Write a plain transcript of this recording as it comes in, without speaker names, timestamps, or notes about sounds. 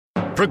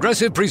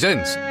Progressive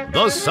presents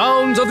The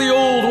Sounds of the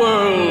Old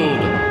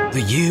World.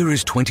 The year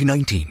is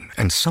 2019,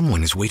 and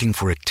someone is waiting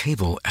for a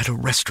table at a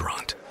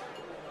restaurant.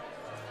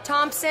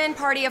 Thompson,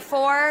 party of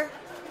four.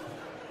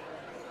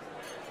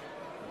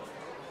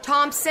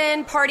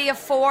 Thompson, party of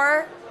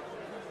four.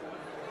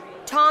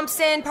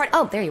 Thompson, party...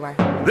 Oh, there you are.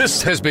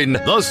 This has been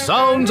The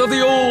Sounds of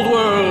the Old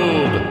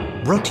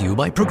World. Brought to you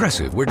by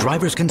Progressive, where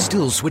drivers can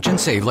still switch and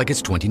save like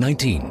it's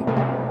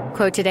 2019.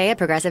 Quote today at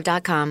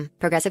Progressive.com.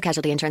 Progressive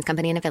Casualty Insurance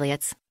Company and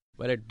Affiliates.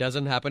 Well, it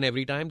doesn't happen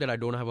every time that I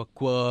don't have a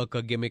quirk,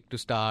 a gimmick to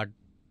start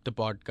the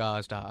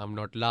podcast. I'm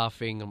not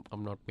laughing.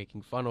 I'm not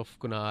making fun of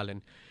Kunal.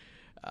 And,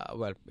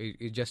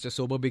 it's just a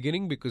sober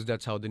beginning because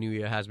that's how the new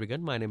year has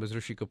begun. My name is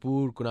Rishi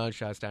Kapoor. Kunal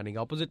Shah standing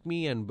opposite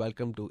me. And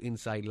welcome to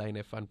Inside Line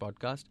F1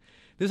 podcast.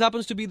 This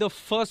happens to be the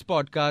first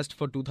podcast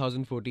for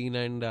 2014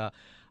 and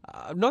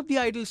not the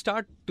ideal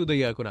start to the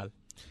year, Kunal.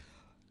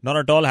 Not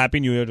at all.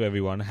 Happy New Year to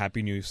everyone.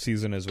 Happy New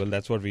Season as well.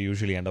 That's what we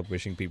usually end up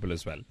wishing people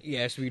as well.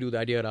 Yes, we do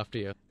that year after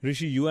year.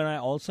 Rishi, you and I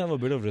also have a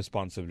bit of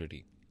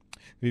responsibility.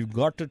 We've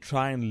got to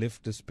try and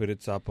lift the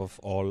spirits up of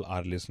all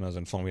our listeners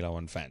and Formula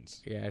One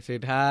fans. Yes,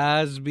 it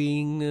has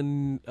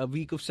been a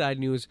week of sad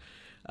news.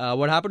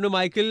 What happened to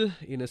Michael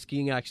in a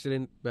skiing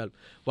accident? Well,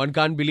 one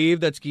can't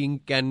believe that skiing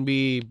can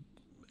be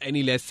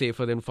any less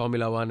safer than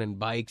Formula One and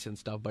bikes and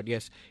stuff. But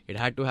yes, it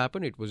had to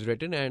happen. It was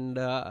written and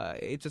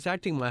it's a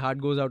sad thing. My heart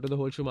goes out to the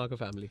whole Schumacher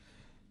family.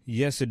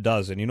 Yes, it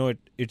does. And you know,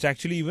 it's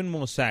actually even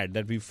more sad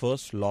that we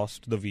first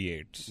lost the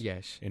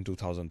V8s in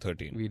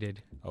 2013. We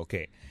did.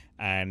 Okay.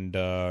 And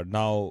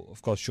now,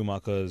 of course,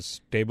 Schumacher's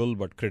stable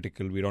but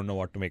critical. We don't know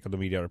what to make of the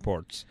media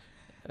reports.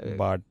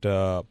 But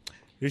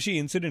Rishi,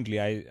 incidentally,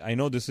 I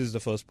know this is the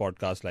first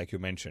podcast like you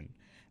mentioned.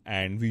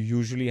 And we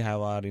usually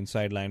have our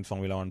Inside Line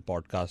Formula One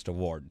podcast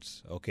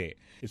awards. Okay.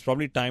 It's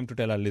probably time to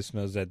tell our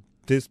listeners that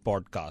this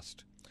podcast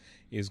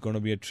is going to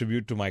be a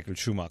tribute to Michael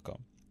Schumacher.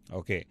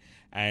 Okay.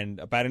 And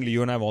apparently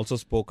you and I have also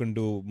spoken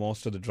to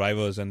most of the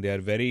drivers and they are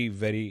very,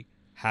 very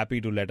happy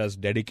to let us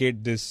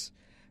dedicate this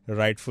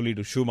rightfully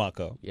to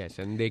Schumacher. Yes,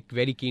 and they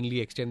very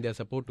keenly extend their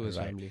support to his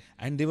family.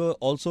 And they were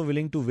also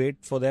willing to wait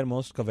for their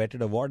most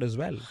coveted award as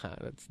well.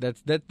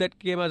 That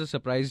came as a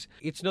surprise.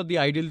 It's not the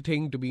ideal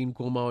thing to be in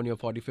coma on your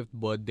 45th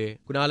birthday.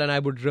 Kunal and I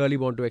would really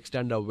want to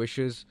extend our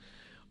wishes.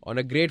 On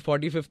a great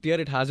 45th year,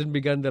 it hasn't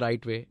begun the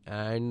right way.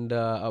 And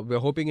we're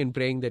hoping and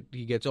praying that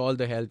he gets all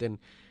the health. And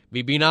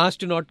we've been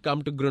asked to not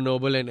come to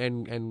Grenoble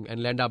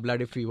and lend our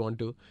blood if we want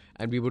to.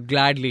 And we would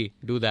gladly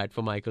do that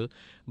for Michael.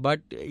 But,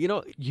 you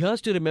know,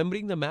 here's to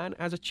remembering the man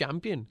as a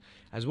champion,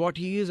 as what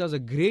he is, as a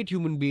great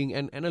human being,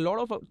 and a lot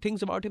of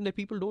things about him that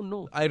people don't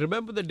know. I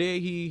remember the day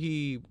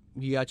he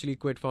actually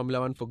quit Formula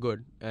One for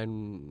good.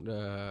 And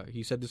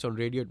he said this on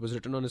radio. It was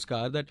written on his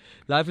car that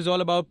life is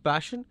all about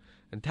passion.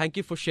 And thank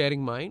you for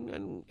sharing mine.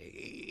 And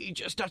it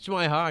just touched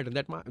my heart. And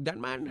that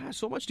man has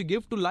so much to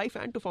give to life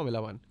and to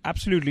Formula One.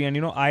 Absolutely. And,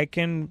 you know, I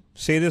can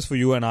say this for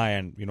you and I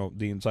and, you know,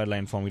 the Inside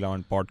Line Formula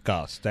One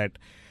podcast, that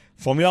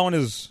Formula One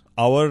is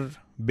our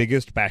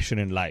biggest passion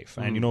in life.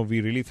 And, you know, we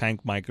really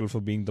thank Michael for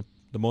being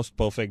the most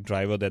perfect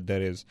driver that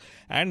there is.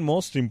 And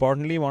most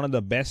importantly, one of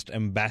the best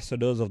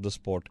ambassadors of the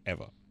sport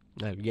ever.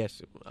 Well,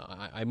 yes.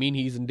 I mean,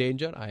 he's in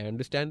danger. I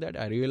understand that.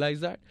 I realize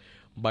that.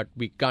 But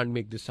we can't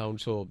make this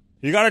sound so...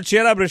 You got to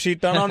cheer up, Rishi.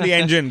 Turn on the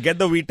engine. Get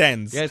the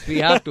V10s. Yes, we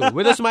have to.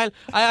 With a smile.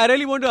 I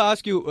really want to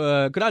ask you,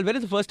 Kunal, when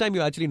is the first time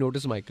you actually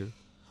noticed Michael?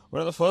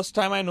 Well, the first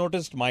time I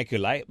noticed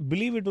Michael, I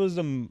believe it was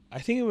I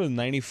think it was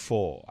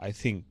 94,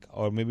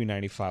 or maybe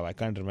 95. I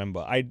can't remember.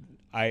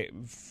 I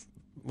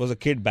was a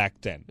kid back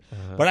then.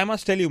 But I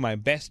must tell you my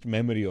best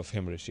memory of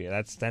him, Rishi.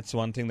 That's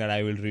one thing that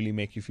I will really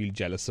make you feel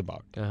jealous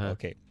about.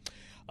 Okay.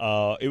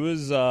 It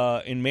was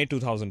in May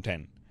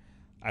 2010.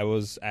 I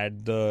was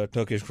at the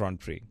Turkish Grand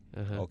Prix.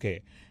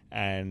 Okay.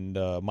 And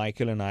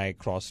Michael and I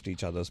crossed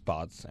each other's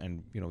paths,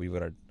 and you know we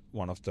were at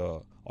one of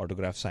the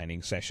autograph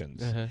signing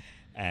sessions.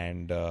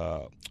 And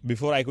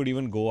before I could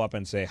even go up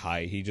and say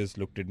hi, he just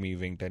looked at me,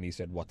 winked, and he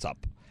said, "What's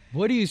up?"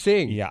 What are you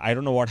saying? Yeah, I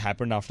don't know what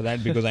happened after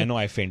that because I know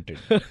I fainted.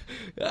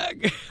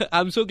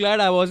 I'm so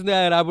glad I wasn't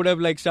there. I would have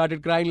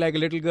started crying like a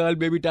little girl,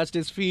 maybe touched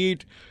his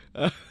feet,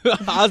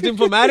 asked him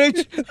for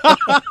marriage.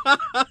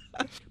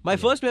 My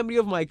first memory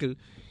of Michael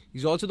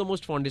is also the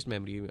most fondest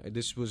memory.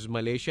 This was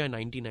Malaysia in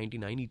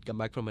 1999. He'd come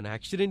back from an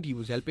accident. He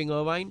was helping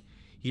Irvine.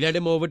 He let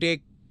him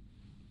overtake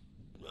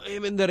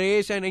him in the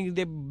race and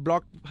they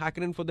blocked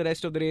Häkkinen for the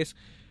rest of the race.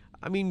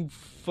 I mean,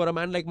 for a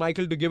man like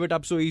Michael to give it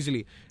up so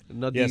easily.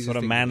 Yes, for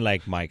a man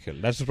like Michael.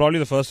 That's probably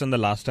the first and the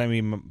last time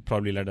he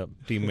probably let a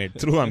teammate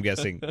through, I'm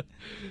guessing.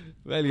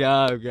 Well,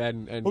 yeah.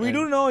 But we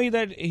do know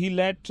that he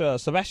let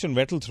Sebastian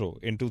Vettel through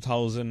in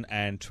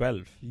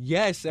 2012.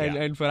 Yes,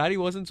 and Ferrari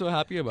wasn't so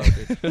happy about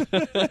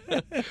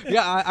it.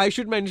 Yeah, I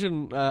should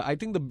mention, I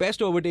think the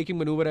best overtaking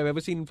maneuver I've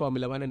ever seen in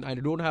Formula One, and I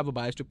don't have a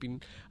biased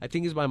opinion, I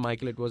think is by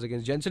Michael. It was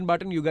against Jenson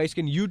Button. You guys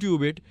can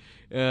YouTube it.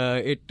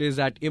 It is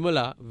at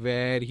Imola,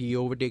 where he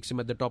overtakes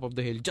him at the top of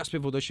the hill, just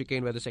before the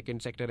chicane where the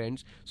second sector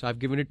ends. So I've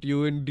given it to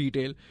you in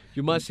detail.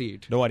 You must see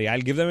it. Don't worry,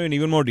 I'll give them in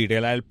even more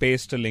detail. I'll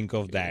paste a link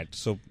of that.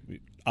 So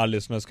our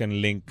listeners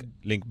can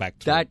link back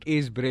to. That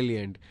is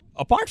brilliant.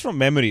 Apart from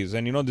memories,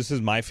 and this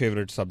is my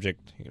favorite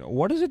subject.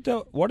 What is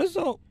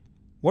the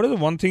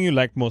one thing you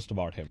liked most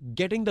about him?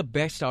 Getting the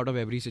best out of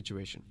every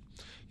situation.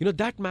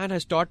 That man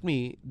has taught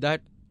me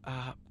that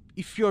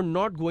if you're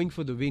not going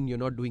for the win, you're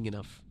not doing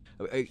enough.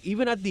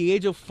 Even at the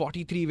age of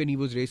 43 when he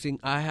was racing,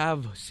 I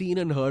have seen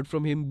and heard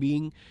from him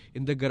being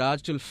in the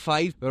garage till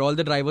 5, where all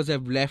the drivers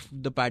have left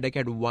the paddock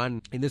at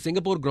 1. In the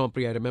Singapore Grand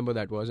Prix, I remember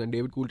that was, and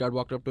David Coulthard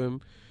walked up to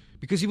him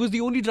because he was the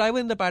only driver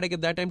in the paddock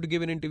at that time to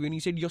give an interview, and he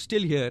said, "You're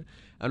still here,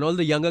 and all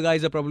the younger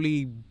guys are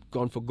probably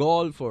gone for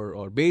golf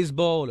or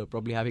baseball or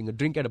probably having a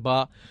drink at a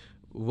bar.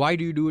 Why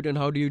do you do it and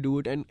how do you do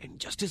it?" And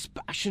just his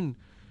passion,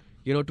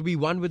 to be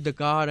one with the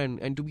car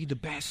and to be the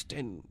best.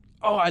 And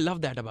I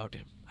love that about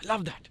him. I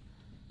love that.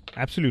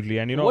 Absolutely.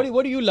 And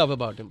what do you love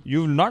about him?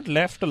 You've not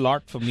left a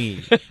lot for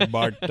me,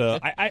 but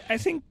I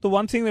think the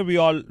one thing that we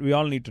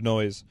all need to know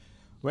is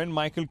when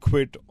Michael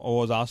quit or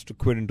was asked to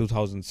quit in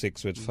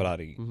 2006 with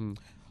Ferrari,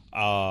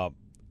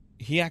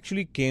 he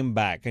actually came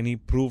back and he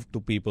proved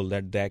to people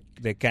that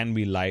there can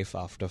be life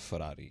after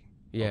Ferrari.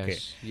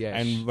 Yes, yes.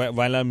 And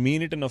while I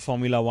mean it in a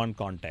Formula One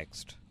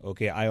context,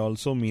 I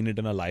also mean it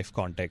in a life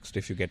context,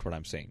 if you get what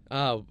I'm saying.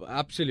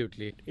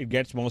 Absolutely. It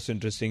gets most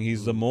interesting.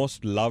 He's the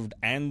most loved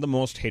and the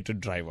most hated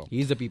driver.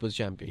 He's the people's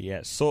champion.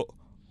 Yes. So,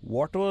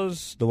 what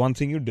was the one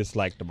thing you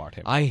disliked about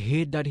him? I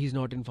hate that he's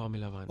not in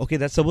Formula One. Okay,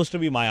 that's supposed to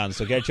be my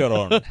answer. Get your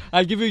own.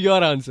 I'll give you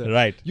your answer.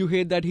 Right. You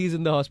hate that he's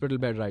in the hospital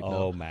bed right now.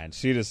 Oh, man.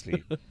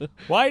 Seriously.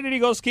 Why did he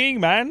go skiing,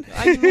 man?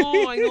 I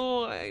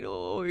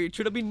know. It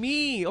should have been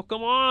me. Oh,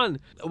 come on.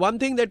 One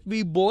thing that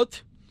we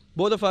both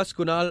of us,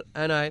 Kunal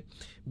and I,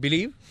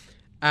 believe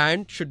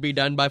and should be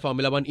done by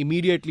Formula One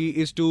immediately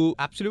is to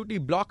absolutely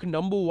block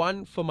number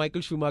 1 for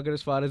Michael Schumacher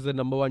as far as the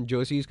number 1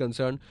 jersey is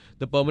concerned.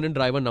 The permanent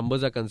driver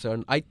numbers are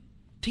concerned. I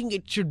think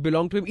it should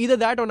belong to him. Either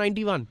that or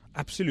 91.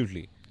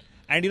 Absolutely.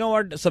 And you know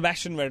what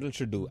Sebastian Vettel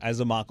should do as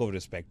a mark of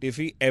respect? If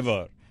he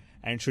ever,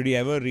 and should he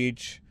ever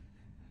reach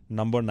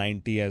number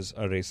 90 as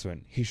a race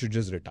win, he should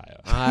just retire.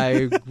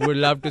 I would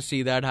love to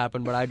see that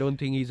happen, but I don't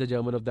think he's a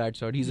German of that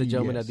sort. He's a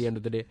German at the end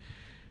of the day.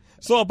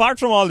 So apart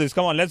from all this,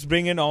 come on, let's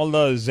bring in all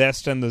the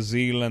zest and the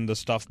zeal and the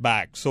stuff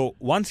back. So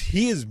once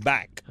he is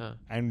back,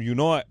 and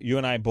you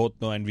and I both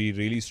know, and we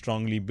really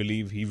strongly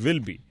believe he will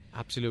be.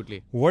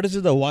 Absolutely. What is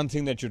the one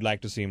thing that you'd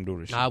like to see him do,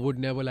 Rishi? I would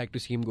never like to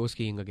see him go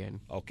skiing again.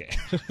 Okay.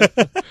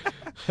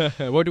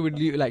 What would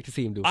you like to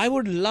see him do? I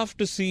would love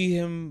to see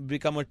him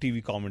become a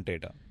TV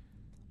commentator.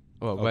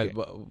 Oh,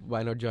 well,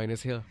 why not join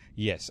us here?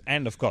 Yes,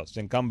 and of course,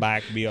 then come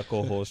back, be a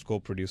co-host,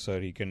 co-producer.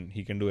 He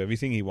can do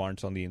everything he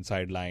wants on the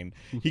inside line.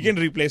 He can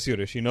replace you,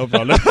 Rishi, no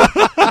problem.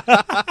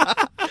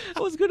 That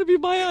was going to be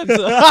my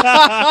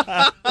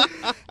answer.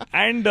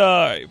 And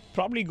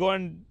probably go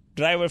and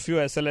drive a few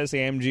SLS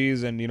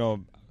AMGs and,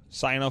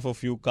 sign off a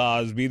few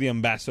cars, be the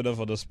ambassador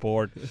for the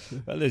sport.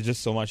 Well, there's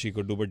just so much he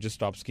could do, but just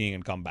stop skiing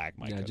and come back,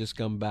 Michael. Yeah, just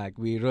come back.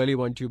 We really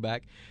want you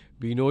back.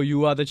 We know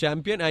you are the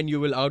champion and you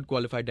will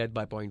out-qualify Death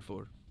by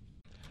 0.4.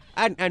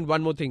 And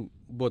one more thing,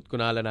 both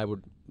Kunal and I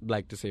would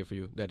like to say for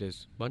you. That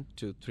is 1,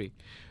 2, 3.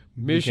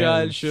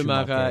 Michael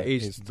Schumacher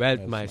is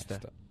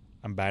Weltmeister.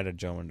 I'm bad at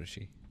German,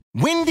 Rishi.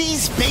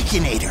 Wendy's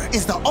Baconator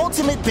is the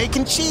ultimate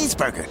bacon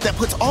cheeseburger that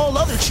puts all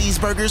other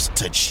cheeseburgers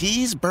to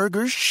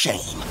cheeseburger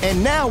shame.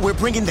 And now we're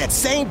bringing that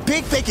same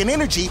big bacon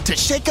energy to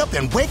shake up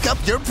and wake up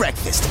your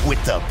breakfast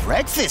with the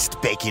Breakfast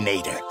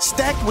Baconator.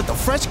 Stacked with the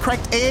fresh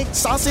cracked egg,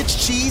 sausage,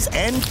 cheese,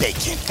 and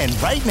bacon. And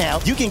right now,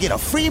 you can get a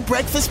free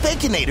Breakfast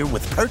Baconator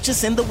with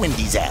purchase in the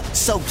Wendy's app.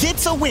 So get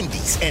to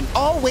Wendy's and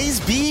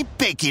always be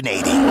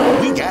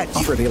baconating. We got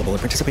you. Offer available at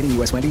participating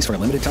U.S. Wendy's for a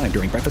limited time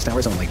during breakfast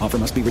hours only. Offer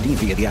must be redeemed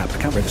via the app.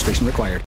 Account registration required.